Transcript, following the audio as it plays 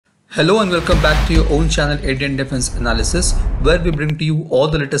Hello and welcome back to your own channel Indian Defense Analysis, where we bring to you all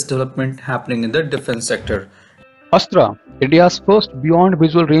the latest development happening in the defense sector. Astra, India's first beyond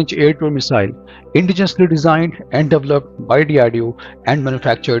visual range air-to-air missile, indigenously designed and developed by DRDO and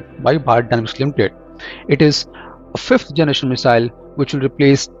manufactured by Bharat Dynamics Limited. It is a fifth generation missile which will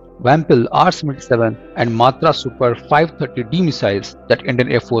replace Vympel R-77 and Matra Super 530D missiles that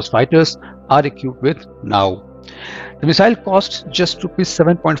Indian Air Force fighters are equipped with now. The missile costs just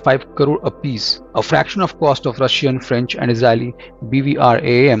 ₹7.5 crore apiece, a fraction of cost of Russian, French and Israeli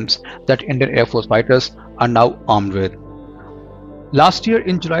BVRAAMs that Indian Air Force fighters are now armed with. Last year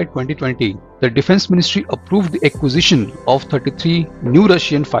in July 2020, the Defense Ministry approved the acquisition of 33 new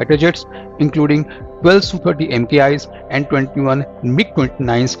Russian fighter jets, including 12 Su-30 MKIs and 21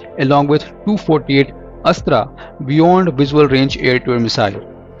 MiG-29s, along with 248 Astra Beyond Visual Range air-to-air missiles.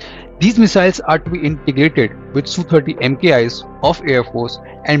 These missiles are to be integrated with Su-30 MKIs of Air Force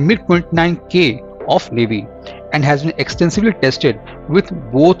and MiG-29K of Navy and has been extensively tested with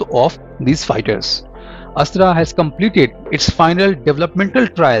both of these fighters. Astra has completed its final developmental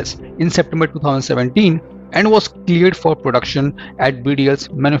trials in September 2017 and was cleared for production at BDL's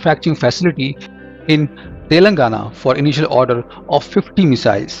manufacturing facility in Telangana for initial order of 50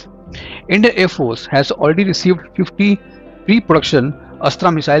 missiles. Indian Air Force has already received 50 pre-production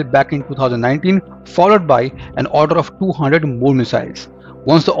Astra missile back in 2019, followed by an order of 200 more missiles.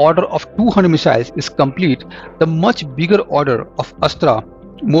 Once the order of 200 missiles is complete, the much bigger order of Astra,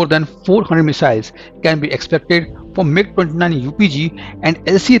 more than 400 missiles, can be expected for MiG-29 UPG and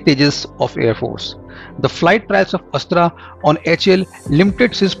LCA Tejas of Air Force. The flight trials of Astra on HAL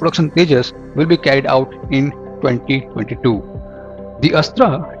Limited production Tejas will be carried out in 2022. The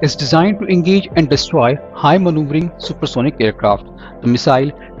Astra is designed to engage and destroy high maneuvering supersonic aircraft. The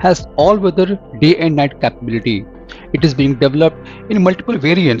missile has all-weather day and night capability. It is being developed in multiple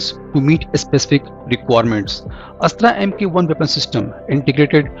variants to meet specific requirements. Astra Mk1 weapon system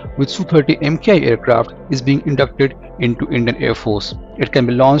integrated with Su-30 MKI aircraft is being inducted into Indian Air Force. It can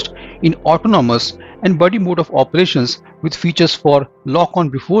be launched in autonomous and buddy mode of operations with features for lock-on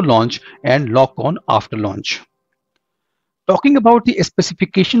before launch and lock-on after launch. Talking about the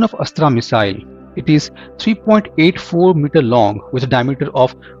specification of Astra missile, it is 3.84 meter long with a diameter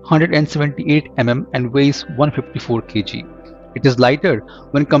of 178 mm and weighs 154 kg. It is lighter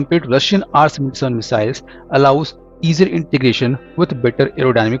when compared to Russian R-77 missiles, allows easier integration with better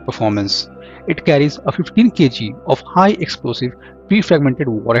aerodynamic performance. It carries a 15 kg of high explosive pre-fragmented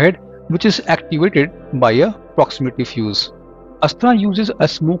warhead which is activated by a proximity fuse. Astra uses a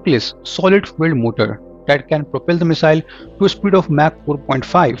smokeless solid fuel motor that can propel the missile to a speed of Mach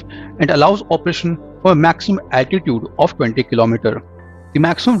 4.5 and allows operation for a maximum altitude of 20 km. The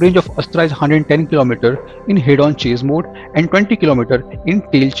maximum range of Astra is 110 km in head-on chase mode and 20 km in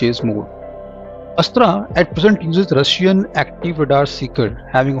tail chase mode. Astra at present uses Russian active radar seeker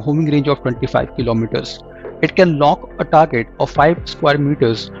having a homing range of 25 km. It can lock a target of 5 square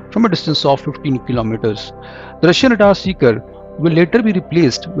meters from a distance of 15 km. The Russian radar seeker will later be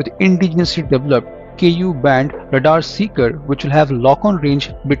replaced with indigenously developed KU-Band Radar seeker which will have lock-on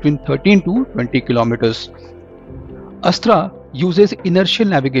range between 13 to 20 kilometers. Astra uses inertial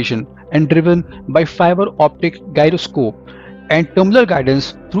navigation and driven by fiber optic gyroscope and terminal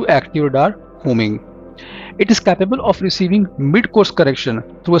guidance through active radar homing. It is capable of receiving mid-course correction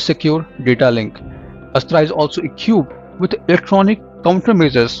through a secure data link. Astra is also equipped with electronic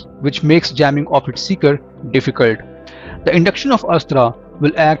countermeasures which makes jamming of its seeker difficult. The induction of Astra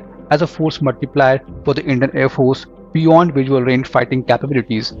will act as a force multiplier for the Indian Air Force beyond visual range fighting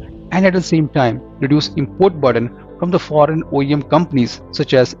capabilities and at the same time reduce import burden from the foreign OEM companies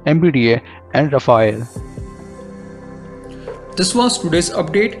such as MBDA and Rafael. This was today's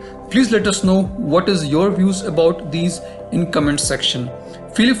update. Please let us know what is your views about these in comment section.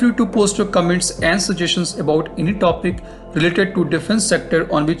 Feel free to post your comments and suggestions about any topic related to defense sector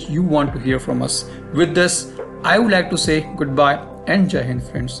on which you want to hear from us. With this, I would like to say goodbye and Jai Hind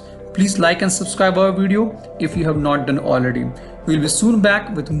friends. Please like and subscribe our video if you have not done already. We will be soon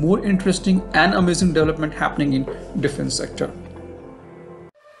back with more interesting and amazing development happening in defense sector.